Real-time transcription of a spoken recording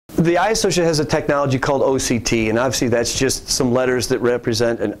The eye associate has a technology called OCT, and obviously that's just some letters that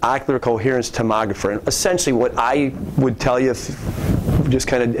represent an ocular coherence tomographer. And essentially what I would tell you, if, just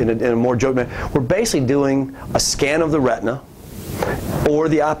kind of in a more joke manner, we're basically doing a scan of the retina or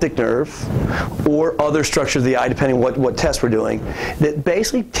the optic nerve or other structure of the eye, depending on what test we're doing, that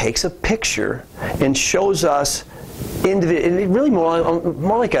basically takes a picture and shows us really more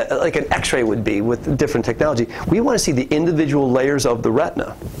like an X-ray would be with different technology. We want to see the individual layers of the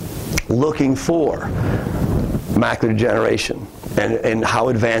retina, looking for macular degeneration and how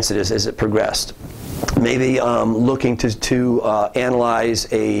advanced it is as it progressed. Maybe looking to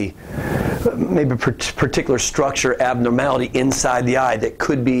analyze maybe a particular structure abnormality inside the eye that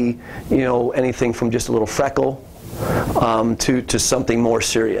could be, anything from just a little freckle to something more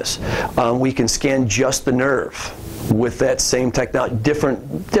serious. We can scan just the nerve with that same technology,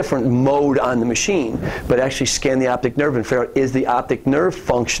 different mode on the machine, but actually scan the optic nerve and figure out, is the optic nerve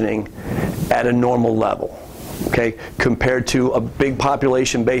functioning at a normal level, okay, compared to a big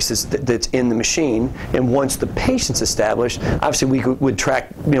population basis that's in the machine. And once the patient's established, obviously we would track,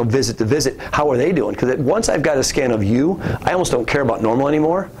 visit to visit, how are they doing? Because once I've got a scan of you, I almost don't care about normal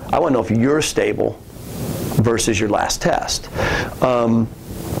anymore. I want to know if you're stable versus your last test.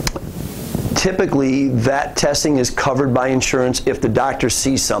 Typically, that testing is covered by insurance if the doctor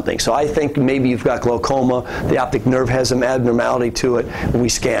sees something. So I think maybe you've got glaucoma, the optic nerve has some abnormality to it, and we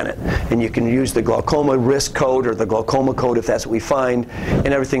scan it. And you can use the glaucoma risk code or the glaucoma code if that's what we find, and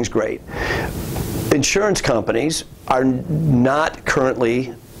everything's great. Insurance companies are not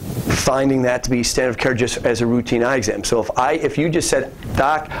currently finding that to be standard of care just as a routine eye exam. So if you just said,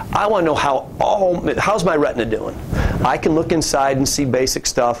 Doc, I want to know how's my retina doing? I can look inside and see basic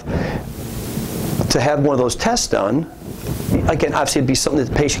stuff. To have one of those tests done, again, obviously it'd be something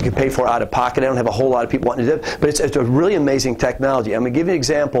that the patient could pay for out of pocket. I don't have a whole lot of people wanting to do it, but it's a really amazing technology. I'm going to give you an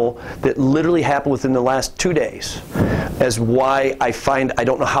example that literally happened within the last 2 days as why I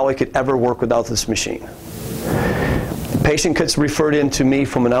don't know how I could ever work without this machine. The patient gets referred in to me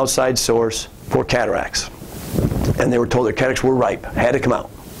from an outside source for cataracts, and they were told their cataracts were ripe, had to come out.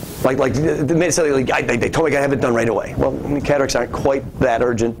 They made it sound like they told me I have it done right away. Well, cataracts aren't quite that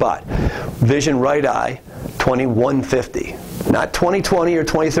urgent, but vision right eye, 2150. Not 2020 or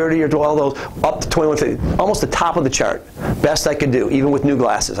 2030 or all those, up to 2150. Almost the top of the chart. Best I could do, even with new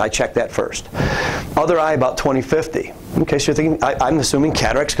glasses. I checked that first. Other eye, about 2050. Okay, so you're thinking, I'm assuming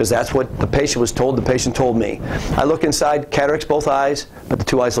cataracts because that's what the patient was told. The patient told me. I look inside, cataracts both eyes, but the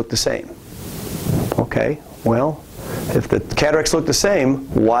two eyes look the same. Okay, well, if the cataracts look the same,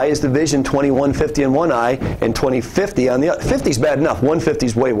 why is the vision 2150 in one eye and 2050 on the other? 50 is bad enough. 150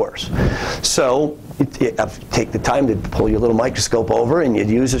 is way worse. So take the time to pull your little microscope over, and you'd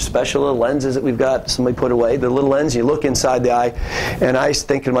use the special little lenses that we've got somebody put away, the little lens, you look inside the eye, and I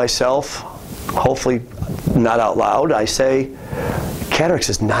think to myself, hopefully not out loud, I say, cataracts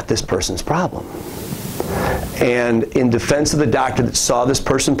is not this person's problem. And in defense of the doctor that saw this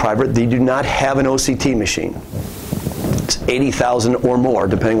person private, they do not have an OCT machine. It's 80,000 or more,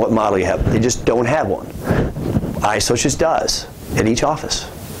 depending what model you have. They just don't have one. Eye Associates does at each office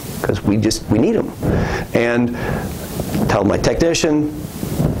because we need them. And tell my technician,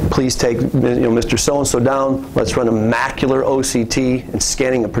 please take Mr. So-and-so down. Let's run a macular OCT and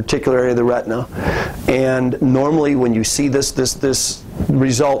scanning a particular area of the retina. And normally when you see this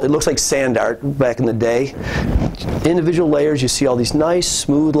result, it looks like sand art back in the day. Individual layers, you see all these nice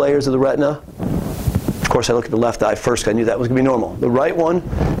smooth layers of the retina. Of course, I look at the left eye first because I knew that was going to be normal. The right one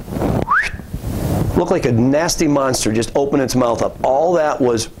looked like a nasty monster, just opened its mouth up. All that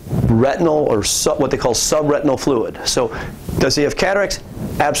was retinal or what they call subretinal fluid. So does he have cataracts?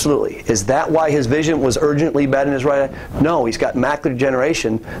 Absolutely. Is that why his vision was urgently bad in his right eye? No, he's got macular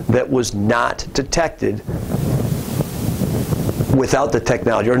degeneration that was not detected without the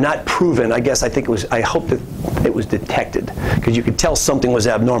technology, or not proven. I guess I hope that it was detected, because you could tell something was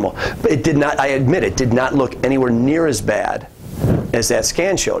abnormal. But it did not, I admit it, did not look anywhere near as bad as that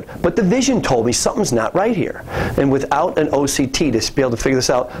scan showed. But the vision told me something's not right here. And without an OCT to be able to figure this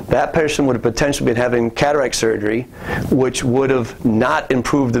out, that person would have potentially been having cataract surgery, which would have not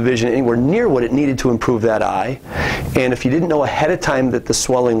improved the vision anywhere near what it needed to improve that eye. And if you didn't know ahead of time that the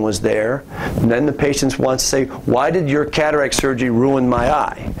swelling was there, then the patient wants to say, why did your cataract surgery ruin my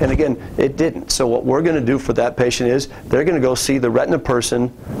eye? And again, it didn't. So what we're going to do for that patient is they're going to go see the retina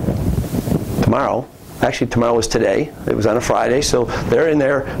person tomorrow. Actually, tomorrow was today. It was on a Friday, so they're in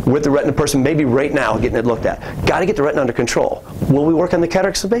there with the retina person, maybe right now, getting it looked at. Got to get the retina under control. Will we work on the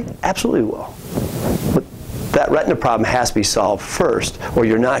cataracts today? Absolutely we will. But that retina problem has to be solved first, or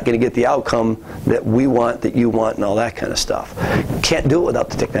you're not going to get the outcome that we want, that you want, and all that kind of stuff. Can't do it without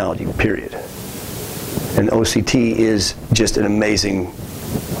the technology, period. And OCT is just an amazing,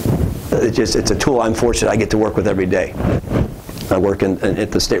 it's a tool I'm fortunate I get to work with every day. I work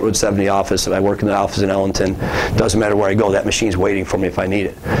at the State Road 70 office, and I work in the office in Ellington. Doesn't matter where I go, that machine's waiting for me if I need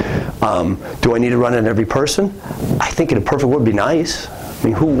it. Do I need to run it on every person? I think in a perfect world would be nice. I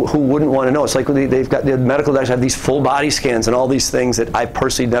mean, who wouldn't want to know? It's like they've got the medical doctors have these full body scans and all these things that I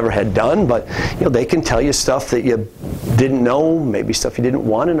personally never had done, but you know, they can tell you stuff that you didn't know, maybe stuff you didn't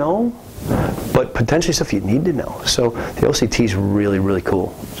want to know, but potentially stuff you need to know. So the OCT is really, really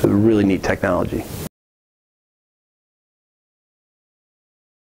cool. It's a really neat technology.